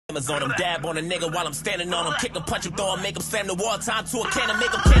on him, dab on a nigga while I'm standing on him, kick him, punch him, throw him, make him slam the wall, time to a cannon,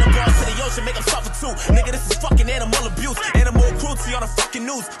 make him cannonball to the ocean, make him suffer too. Nigga, this is fucking animal abuse, animal cruelty on the fucking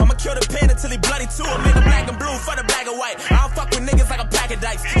news. I'ma kill the pain until he bloody too. I make him black and blue for the black and white. I don't fuck with niggas like a pack of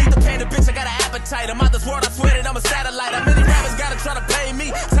dice. Eat the panda, bitch, I got an appetite. I'm out this world, I swear that I'm a satellite. How many rappers gotta try to play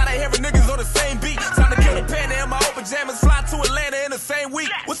me? Tired of hearing niggas on the same beat. Time to kill the panda in my open pajamas, fly to Atlanta in the same week.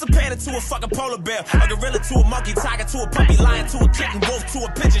 What's the panda to a fucking polar bear? A gorilla to a monkey, tiger to a puppy, lion to a kitten, wolf to a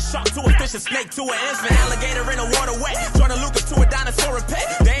pigeon, shark to a fish, a snake to an infant, alligator in the water wet, Jordan Lucas to a dinosaur and pet.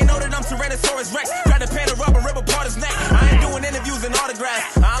 They ain't know that I'm Tyrannosaurus Rex. Grab the panda rubber, rip apart his neck. I ain't doing interviews and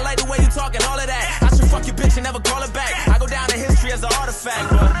autographs. I don't like the way you talking, all of that. I should fuck your bitch and never call it back. I go down in history as an artifact,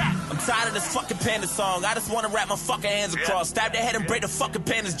 but I'm tired of this fucking panda song. I just wanna wrap my fucking hands across, stab their head and break the fucking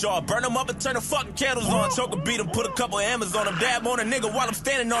panda's jaw, burn them up and turn the fucking candles on, choke and beat them, put a couple of hammers on them, dab on a nigga while I'm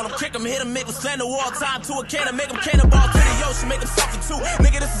standing on him, kick him, hit him, make him slam the wall, time to a cannon, make him cannonball to the ocean, make him suffer too.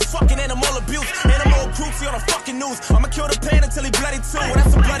 Nigga, this is fucking animal abuse, animal cruelty on the fucking news. I'ma kill the panda until he bloody too. Well,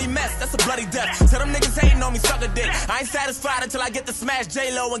 that's a bloody mess, that's a bloody death. Tell them niggas hating on me, suck a dick. I ain't satisfied until I get to smash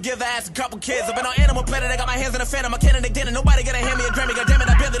J-Lo and give her ass a couple kids. I've been on Animal Planet, I got my hands in the fan, I'm a cannon, they didn't. Nobody gonna hand me a Grammy, goddamn it,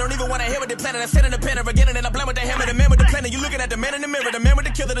 I barely don't even wanna hear what they planning. I sit in the pen, again, and I blend with the hammer, the man with the planet. You looking at the man in the mirror, the man with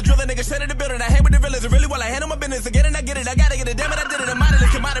the killer, the driller, nigga, shit in the building. I hang with the realers, really well, I handle my business. Again, and I get it, I gotta get it, damn it, I did it. I'm out of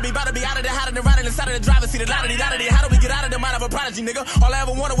this commodity, about to be out of there, hiding and riding inside of the driver's seat, the lottery. How do we get out of the mind of a prodigy, nigga? All I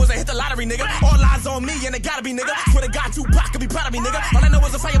ever wanted was to hit the lottery, nigga. All eyes on me, and it gotta be, nigga. Swear to God, Tupac could be proud of me, nigga. All I know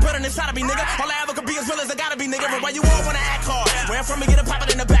is a fire burning inside of me, nigga. All I ever could be as real as I gotta be, nigga. But why you all wanna act hard? Where I'm from, we get it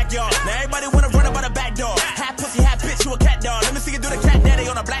poppin' in the backyard. Now everybody wanna run about the back door. Half pussy, half bitch, you a cat dog. Let me see you do the cat daddy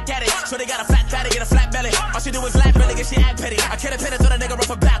on a black caddy. So they got a fat fatty and a flat belly. All she do is laugh, really, get she act petty. I can't pin it to the nigga off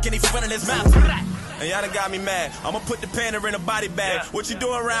a balcony for running his mouth. And y'all done got me mad. I'ma put the panda in a body bag. What you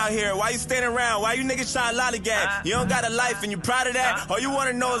doing around here? Why you standing around? Why you niggas trying to lollygag? You don't got a life and you proud of that? All you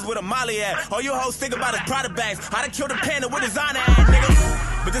wanna know is where the molly at. All you hoes think about is Prada bags. I done killed a panda with designer at,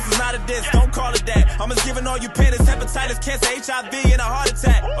 nigga. But this is not a diss, don't call it that. I'm just giving all you pandas hepatitis, cancer, HIV, and a heart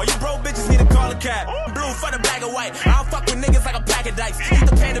attack. All you broke bitches need to call a cab. Blue for the black and white. I don't fuck with niggas like a pack of dice. Eat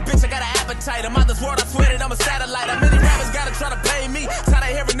the panda, bitch, I got an appetite. I'm out this world, I swear that I'm a satellite. How many rappers gotta try to play me? Tired of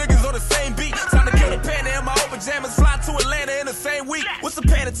hearing niggas on the same beat. Time to kill the panda in my open pajamas, fly to Atlanta in the same week. What's the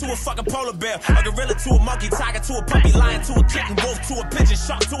panda to a fucking polar bear? A gorilla to a monkey, tiger to a puppy, lion to a kitten, wolf to a pigeon,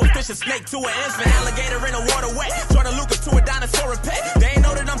 shark to a fish, a snake to an infant, alligator in the water wet, Jordan Lucas to a dinosaur and pet. They ain't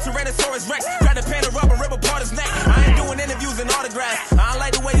know that I'm Tyrannosaurus Rex. Grab the panda rubber, rip apart his neck. I ain't doing interviews and autographs. I don't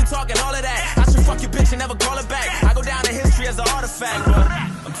like the way you talking, all of that. I should fuck your bitch and never call it back. I go down in history as an artifact, but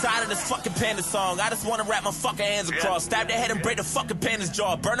I'm tired of this fucking panda song. I just wanna wrap my fucking hands across, stab their head and break the fucking panda's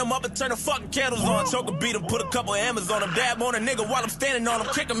jaw, burn them up and turn the fucking candles on, choke and beat them, put a couple of hammers on them, dab on a nigga while I'm standing on him,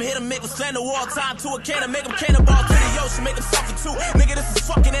 kick him, hit him, make him slam the wall, time to a cannon, make him cannonball to the ocean, make him suffer too. Nigga, this is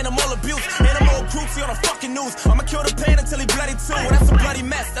fucking animal abuse, animal cruelty on the fucking news. I'ma kill the panda until he bloody too. Well, that's a bloody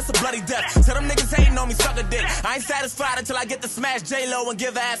mess, that's a bloody death. Tell them niggas hating on me, suck a dick. I ain't satisfied until I get to smash J-Lo and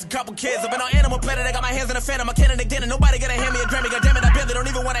give her ass a couple kids. I've been on Animal Planet, I got my hands in the fan, I'm a cannon, they didn't. Nobody gonna hand me a Grammy, goddamn it, I barely don't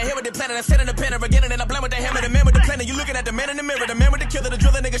even wanna hear what they planning. I sit in the pen again and I blend with the hammer, the man with the planet. You looking at the man in the mirror, the man with the killer, the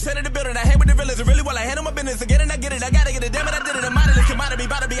driller, nigga, shit in the building. I hang with the realers, really well, I handle my business. Again and I get it, I gotta get it, damn it, I did it. I'm out of this commodity,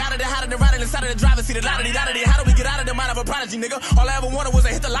 about to be out of there, hiding and riding inside of the driver's seat, the lottery. How do we get out of the mind of a prodigy, nigga? All I ever wanted was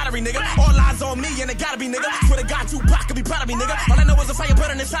to hit the lottery, nigga. All eyes on me, and it gotta be, nigga. Swear to God, Tupac could be proud of me, nigga. All I know is a fire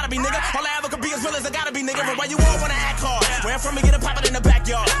burning inside of me, nigga. All I ever could be as real as I gotta be, nigga. But why you all wanna act hard? Where I'm from, we get it poppin' in the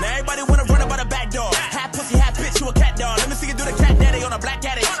backyard. Now everybody